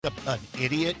an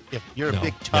idiot if you're a No,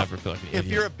 big tough never feel like an if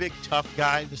idiot. you're a big tough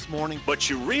guy this morning. But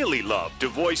you really love to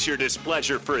voice your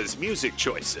displeasure for his music He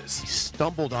choices.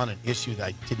 stumbled on an issue that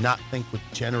I did not think would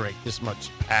generate this much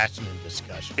passion and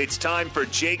discussion. It's time for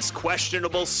Jake's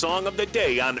questionable song of the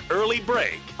day on Early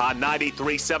Break on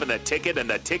 93.7 The Ticket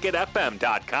and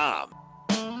theticketfm.com.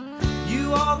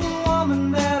 You are the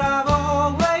woman that I've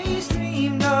always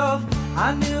dreamed of.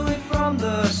 I knew it from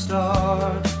the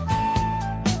start.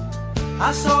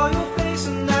 I saw your face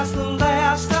and that's the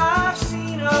last I've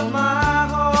seen of my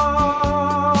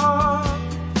heart.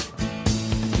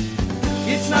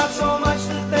 It's not so much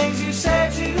the things you say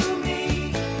to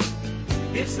me,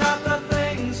 it's not the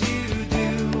things you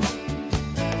do,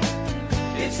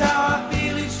 it's how I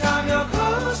feel each time you're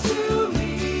close to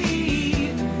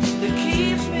me that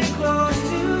keeps me close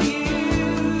to you.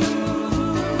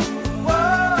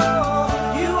 Whoa,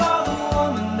 you are the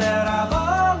woman that I've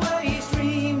always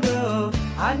dreamed of.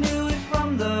 I knew it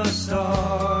from the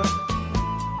start.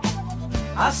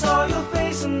 I saw your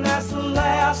face and that's the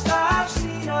last I've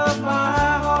seen of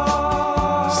my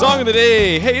heart. Song of the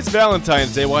day. Hey, it's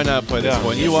Valentine's Day. Why not play this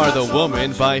one? You Are the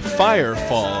Woman by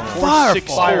Firefall.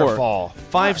 464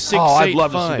 5685. Oh, I'd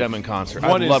love to see them in concert.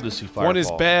 I'd love to see Firefall. 1 is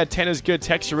bad, 10 is good.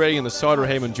 Texture rating in the Sauter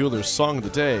Heyman Jewelers Song of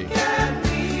the Day. Can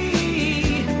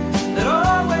be that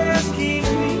always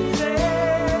keeps me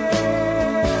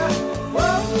there.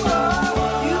 Whoa,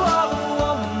 whoa, you are the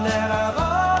woman that I've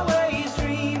always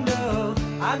dreamed of.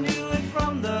 I knew it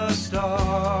from the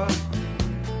start.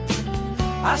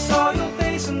 I saw your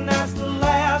face and that's the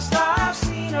last I've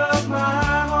seen of my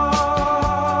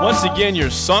heart. Once again,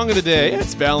 your Song of the Day.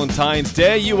 It's Valentine's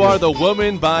Day. You Are the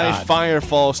Woman by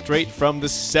Firefall, straight from the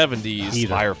 70s.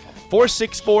 Firefall.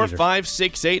 464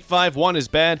 5685. 1 is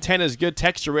bad, 10 is good.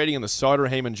 Texture rating in the Sauter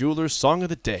Heyman Jewelers Song of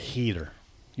the Day. Heater.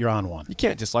 You're on one. You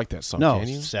can't dislike that song, No, can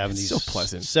you? 70s. It's so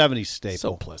pleasant. 70s staple.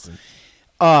 So pleasant.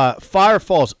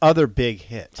 Firefall's other big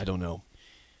hit. I don't know.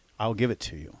 I'll give it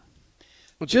to you.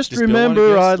 Well, Just does Bill wanna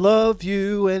remember guess? I love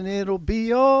you and it'll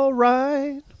be all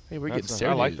right. Hey, we're getting I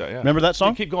serenaded. like that, yeah. Remember that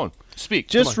song? Keep going. Speak.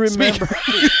 Just Come on. remember.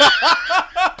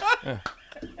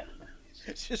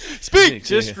 Speak!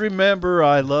 Just remember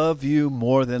I love you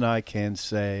more than I can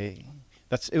say.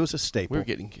 It was a staple. We were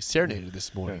getting serenaded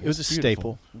this morning. It was a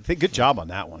Beautiful. staple. Good job on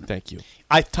that one. Thank you.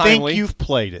 I Timely. think you've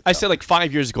played it. I though. said like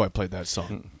 5 years ago I played that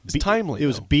song. It's timely. It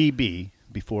was though. BB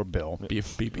before Bill.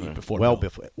 BB before Well Bill.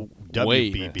 before Way.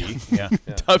 WBB. Yeah.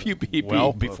 WBB.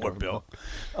 Well before Bill.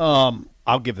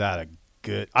 I'll give that a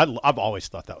good. I've always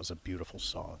thought that was a beautiful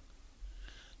song.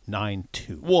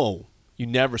 9-2. Whoa. You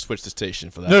never switched the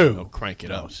station for that. No. Crank it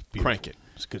No, up. it's beautiful. Crank it.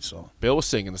 It's a good song. Bill was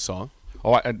singing the song.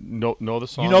 Oh, I know the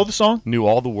song. You know the song? Knew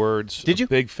all the words. Did you?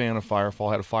 Big fan of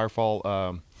Firefall. Had a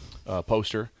Firefall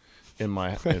poster in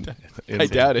my. I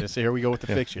doubt it. So here we go with the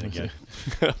fiction again.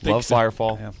 Love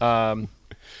Firefall.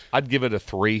 I'd give it a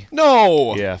 3.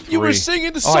 No. Yeah, You were 3.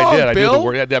 singing the Oh, song, I did. I Bill. knew the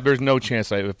word. There's no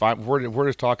chance. If we're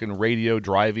just talking radio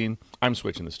driving, I'm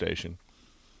switching the station.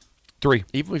 3.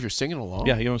 Even if you're singing along?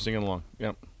 Yeah, you know I'm singing along.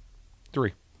 Yep.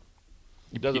 3.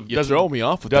 You throw me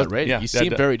off with that radio. You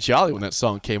seemed very jolly when that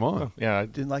song came on. Yeah,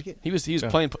 Didn't like it? He was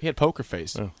playing. He had poker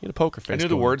face. Yeah. He had a poker face. I knew the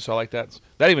going. words, so I like that.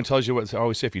 That even tells you what I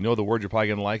always say. If you know the word, you're probably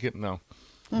going to like it. No.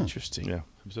 Interesting. Yeah,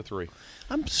 it was a 3.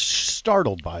 I'm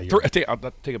startled by you. I'll take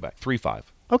it back. 3-5.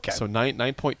 Okay. So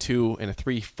 9.2 and a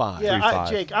 3.5. Yeah, 3-5.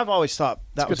 Jake, I've always thought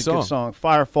that It's was a a good good song.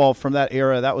 Firefall from that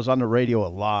era, that was on the radio a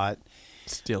lot.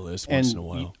 Still is And once in a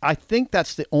while. I think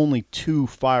that's the only 2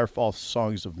 Firefall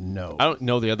songs of note. I don't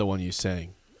know the other one you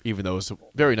sang, even though it was a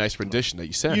very nice rendition that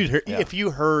you sang. If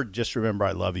you heard Just Remember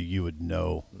I Love You, you would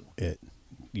know it.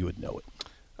 You would know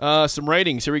it. Some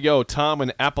ratings. Here we go. Tom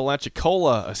and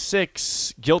Apalachicola, a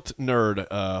 6. Guilt Nerd,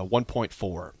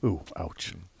 1.4. Ooh,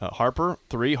 ouch. Harper,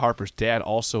 3. Harper's dad,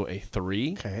 also a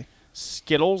 3. Okay.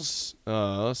 Skittles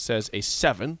says a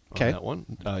 7 Okay. on that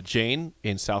one. Jane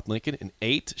in South Lincoln, an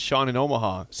 8. Sean in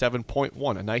Omaha,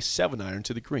 7.1. A nice 7-iron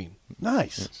to the green.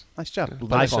 Nice. Nice job. Yeah.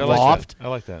 Nice I like loft. I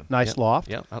like that. Nice loft.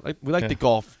 Yeah, we like the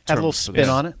golf. Had a little terms for spin this.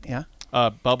 on it. Yeah.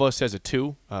 Bubba says a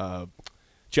 2.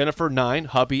 Jennifer, 9.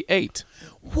 Hubby, 8.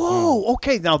 Whoa.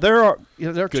 Okay. Now there are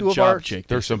Good two of job, our Jake.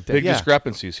 There's some They- big Yeah.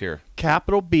 discrepancies here.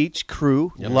 Capitol Beach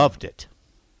crew loved it.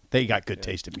 They got good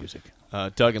taste in music.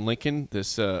 Doug and Lincoln,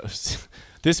 this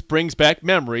this brings back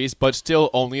memories, but still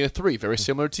only a 3. Very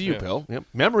similar to you, Yeah. Bill. Yep.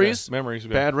 Memories. Yeah, memories,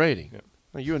 yeah. Bad rating. Yeah.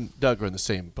 Well, you and Doug are in the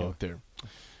same boat there.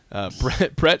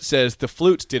 Brett says the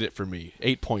flutes did it for me.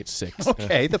 8.6.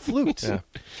 Okay, the flutes. Yeah.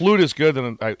 Flute is good.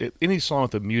 Then any song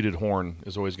with a muted horn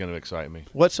is always going to excite me.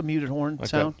 What's a muted horn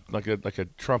sound? Like a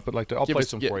trumpet. I'll Give play us-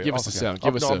 some gi- for you. give us a sound.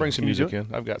 Give us I'll a- bring some can you do music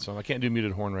in. I've got some. I can't do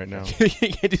muted horn right now. You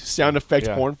can do sound effect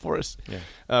Yeah. horn for us.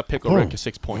 Yeah. Pickle Rick, a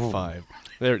 6.5.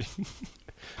 There.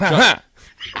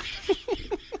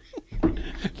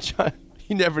 John,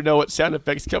 you never know what sound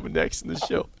effects coming next in the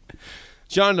show.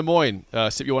 John Des Moines,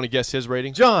 Sip, you want to guess his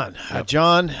rating? John. I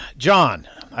got Gibb.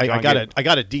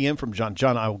 a DM from John.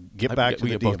 John, I'll get back to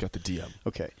we the both DM. got the DM.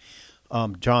 Okay.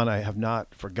 John, I have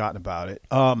not forgotten about it.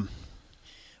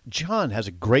 John has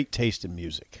a great taste in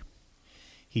music.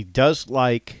 He does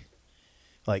like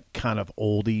kind of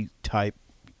oldie type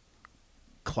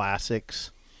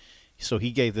classics. So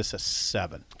he gave this a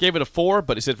 7. Gave it a 4,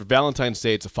 but he said for Valentine's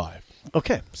Day it's a 5.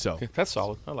 Okay. So Okay, that's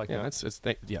solid. I like yeah,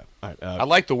 that. yeah. All right. I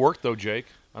like the work though, Jake.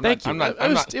 Thank you.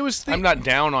 I'm not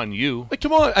down on you. Like,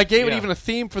 come on, I gave it Yeah. even a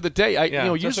theme for the day. Yeah,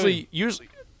 that's Usually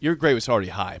your grade was already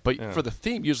high, but Yeah. for the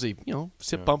theme, usually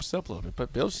Sip bumps it up a little bit.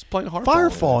 But Bill's just playing hard.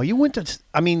 Firefall. You went to.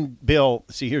 I mean, Bill.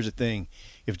 See, here's the thing.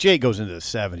 If Jay goes into the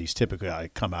 70s, typically I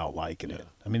come out liking it.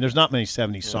 I mean, there's not many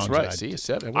 70s songs. That's right. that See, a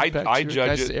 7. I I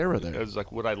judge it era there. as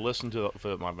like would I listen to if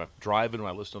I'm driving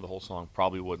when I listen to the whole song?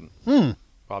 Probably wouldn't.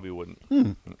 Probably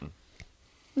wouldn't.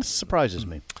 This surprises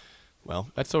me. Well,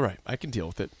 that's all right. I can deal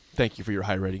with it. Thank you for your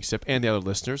high rating, Sip, and the other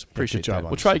listeners. Appreciate job that. on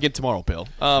We'll it, try Sip. again tomorrow, Bill.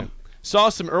 Saw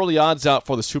some early odds out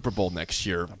for the Super Bowl next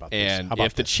year. about this? And How about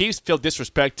if the this? Chiefs feel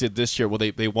disrespected this year, well,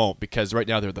 they won't, because right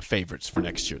now they're the favorites for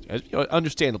next year.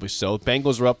 Understandably so.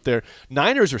 Bengals are up there.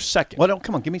 Niners are second. Well,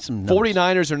 come on, give me some numbers.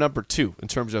 49ers are number 2 in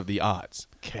terms of the odds.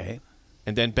 Okay.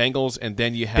 And then Bengals, and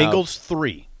then you have Bengals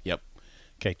 3. Yep.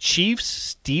 Okay.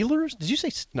 Chiefs, Steelers. Did you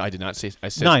say No, I did not say. I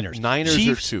said Niners? Niners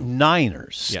Chiefs, are 2.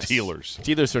 Niners. Yes. Steelers.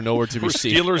 Steelers are nowhere to be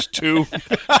seen. Steelers 2.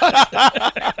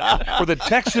 For the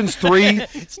Texans 3.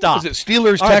 Stop. Is it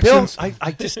Steelers All right, Bill, Texans?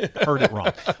 I just heard it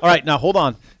wrong. All right, now hold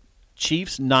on.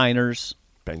 Chiefs, Niners,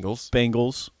 Bengals.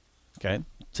 Bengals. Okay.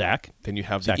 Zach. Then you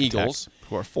have Zach the and Tex. Eagles,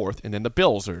 who are 4th, and then the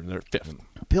Bills are in their 5th.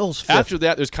 Bills 5th. After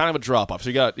that, there's kind of a drop off. So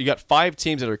you got 5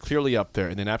 teams that are clearly up there,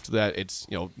 and then after that, it's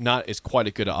not as quite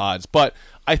a good odds. But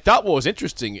I thought what was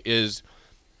interesting is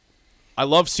I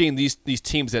love seeing these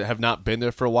teams that have not been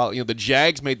there for a while. The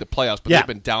Jags made the playoffs, but Yeah. they've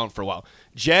been down for a while.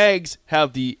 Jags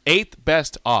have the 8th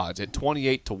best odds at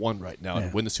 28-1 right now to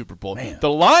win the Super Bowl. Man. The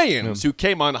Lions, who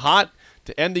came on hot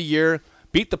to end the year,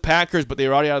 beat the Packers, but they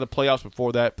were already out of the playoffs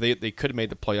before that. They could have made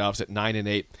the playoffs at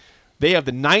 9-8. They have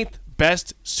the 9th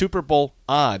best Super Bowl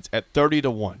odds at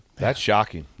 30-1. That's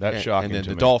shocking. That's shocking. And then to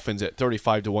the me. Dolphins at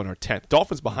 35-1 are 10th.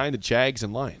 Dolphins behind the Jags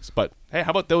and Lions. But hey,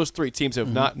 how about those 3 teams that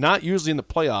have not usually in the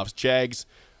playoffs? Jags,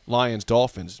 Lions,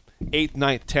 Dolphins, 8th,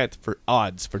 9th, 10th for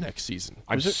odds for next season.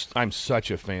 I'm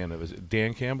such a fan of. Is it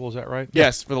Dan Campbell? Is that right?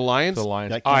 Yes, for the Lions. The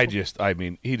Lions. That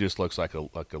Campbell? He just looks like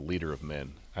a leader of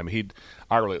men. I mean,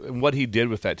 and what he did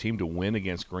with that team to win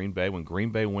against Green Bay, when Green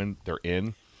Bay win, they're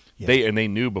in. Yeah. They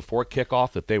knew before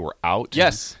kickoff that they were out.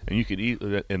 Yes. and you could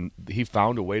and he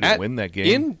found a way to win that game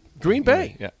in Green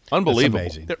Bay. Yeah, unbelievable.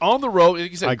 That's amazing. They're on the road. Like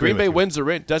you I said, agree Green Bay with you. wins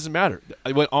or in. Doesn't matter.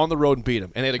 They went on the road and beat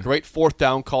them. And they had a great 4th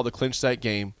down call to clinch that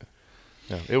game.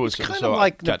 Yeah, it was Kind so of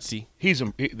like Gutsy.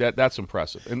 that's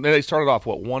impressive. And they started off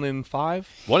 1-5, 1-6.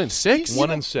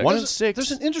 1-6. 1-6.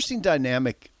 There's an interesting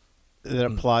dynamic that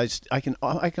applies. I can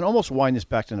almost wind this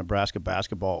back to Nebraska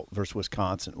basketball versus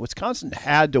Wisconsin. Wisconsin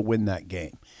had to win that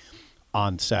game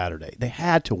on Saturday. They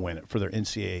had to win it for their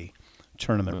NCAA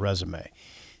tournament resume.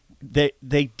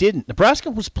 They didn't. Nebraska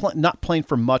was not playing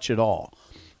for much at all.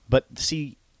 But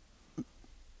see,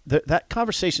 that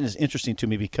conversation is interesting to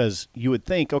me because you would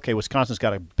think, okay, Wisconsin's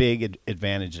got a big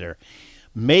advantage there.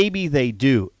 Maybe they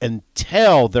do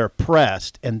until they're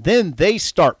pressed, and then they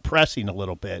start pressing a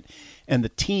little bit. And the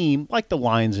team, like the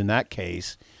Lions in that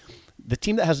case, the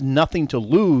team that has nothing to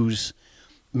lose,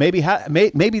 maybe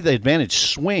the advantage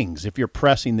swings if you're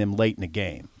pressing them late in the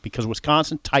game because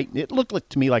Wisconsin tightened. It looked like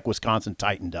to me like Wisconsin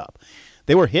tightened up.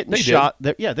 They were hitting shots.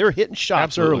 They were hitting shots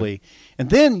Absolutely. early, and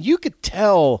then you could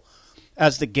tell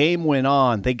as the game went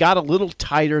on, they got a little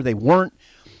tighter. They weren't.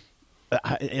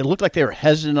 It looked like they were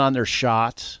hesitant on their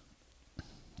shots,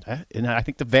 and I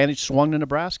think the advantage swung to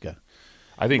Nebraska.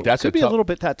 I think that's Could be a little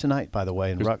bit that tonight, by the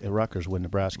way, in Rutgers with I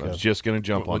Nebraska. was just going to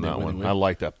jump on that one. I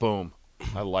like that. Boom.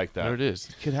 I like that. There it is.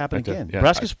 Could happen Like that. again. Yeah,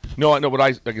 Nebraska's no. But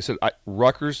like I said,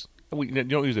 Rutgers. You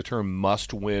don't use the term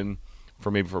 "must win"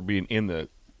 for being in the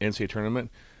NCAA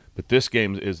tournament, but this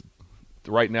game is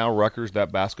right now. Rutgers,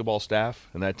 that basketball staff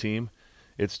and that team,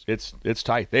 it's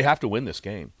tight. They have to win this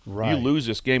game. Right. You lose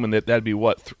this game, and that'd be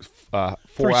what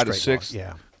 4 out of straight 6. loss,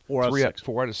 yeah. 4 out of 6.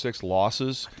 4 out of 6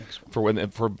 losses for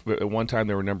at one time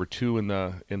they were number 2 in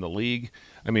the league.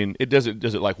 I mean, does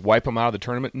it like wipe them out of the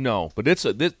tournament? No, but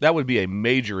that would be a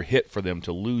major hit for them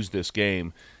to lose this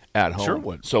game at home. Sure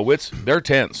would. So they're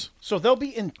tense. So they'll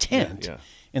be intent. Yeah.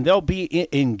 And they'll be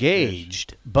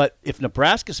engaged. But if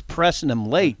Nebraska's pressing them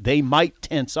late, they might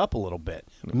tense up a little bit.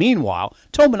 Meanwhile,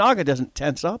 Tominaga doesn't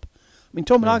tense up. I mean,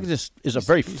 Tominaga just is a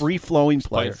very free-flowing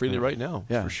player. Playing freely right now,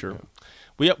 Yeah. for sure.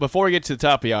 Before we get to the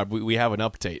top of the hour, we have an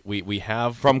update. We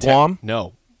have From Guam?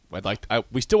 No,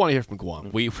 we still want to hear from Guam.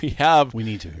 We have We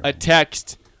need to hear a from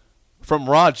text from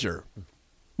Roger.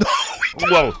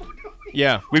 Whoa.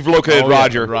 Yeah, We've located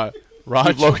Roger. Roger.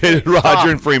 We've located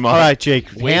Roger in Fremont. All right, Jake,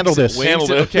 handle this.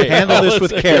 Okay, Handle this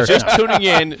with care. just tuning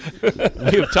in.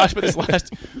 We've talked about this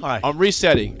last. All right. I'm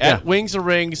resetting Yeah. at Wings and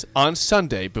Rings on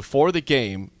Sunday before the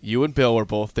game. You and Bill were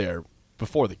both there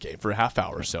before the game for a half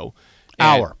hour or so.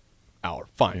 And- hour.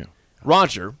 Fine.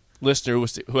 Roger, listener,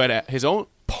 who had his own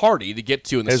party to get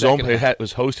to in the second half.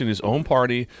 Was hosting his own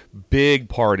party, big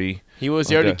party. He was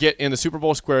there to Okay. get in the Super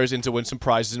Bowl squares and to win some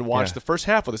prizes and watch Yeah. the first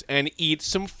half with us and eat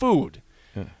some food.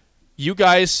 You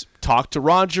guys talked to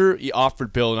Roger. He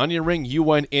offered Bill an onion ring. You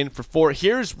went in for 4.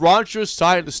 Here's Roger's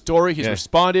side of the story. He's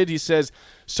responded. He says,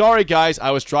 "Sorry, guys.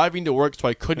 I was driving to work, so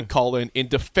I couldn't call in." In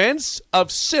defense of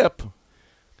Sip,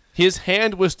 his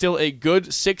hand was still a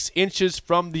good 6 inches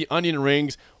from the onion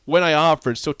rings when I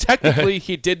offered. So technically,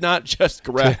 he did not just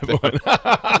grab them.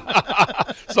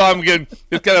 So I'm getting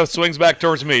it kind of swings back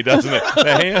towards me, doesn't it?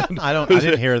 The hand. I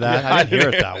didn't hear that. I didn't hear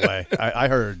it that way. I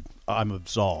heard I'm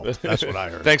absolved. That's what I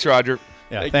heard. Thanks, Roger.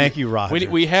 Yeah, thank you, Roger.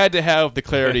 We had to have the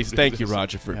clarity. Thank you,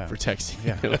 Roger, for texting.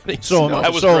 Yeah. So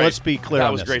That was so great. let's be clear. That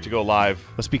on was this. great to go live.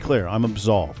 Let's be clear. I'm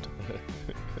absolved.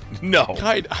 No.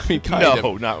 kind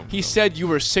No, of. no. He said you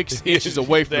were 6 inches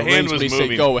away from The the hand rings was when he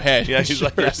moving. said, "Go ahead." Yeah, he's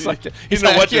like, It's he he's didn't know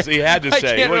like, what I can't- he had to I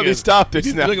say. can't What really is- stop this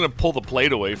He's now. going to pull the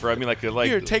plate away for. I mean, like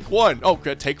Here, take one. Oh,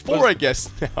 good. Take 4, I guess.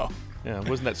 No. yeah.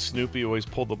 Wasn't that Snoopy always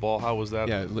pulled the ball? How was that?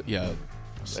 Yeah.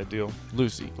 That deal.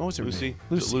 Lucy. What was her Lucy?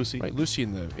 name? Is it Lucy? Right. Lucy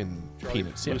in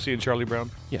Peanuts. Yeah. Lucy and Charlie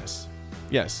Brown. Yes.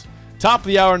 Top of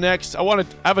the hour next.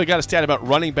 I've got a stat about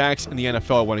running backs in the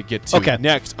NFL I want to get to Okay.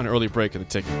 next on Early Break in the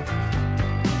Ticket.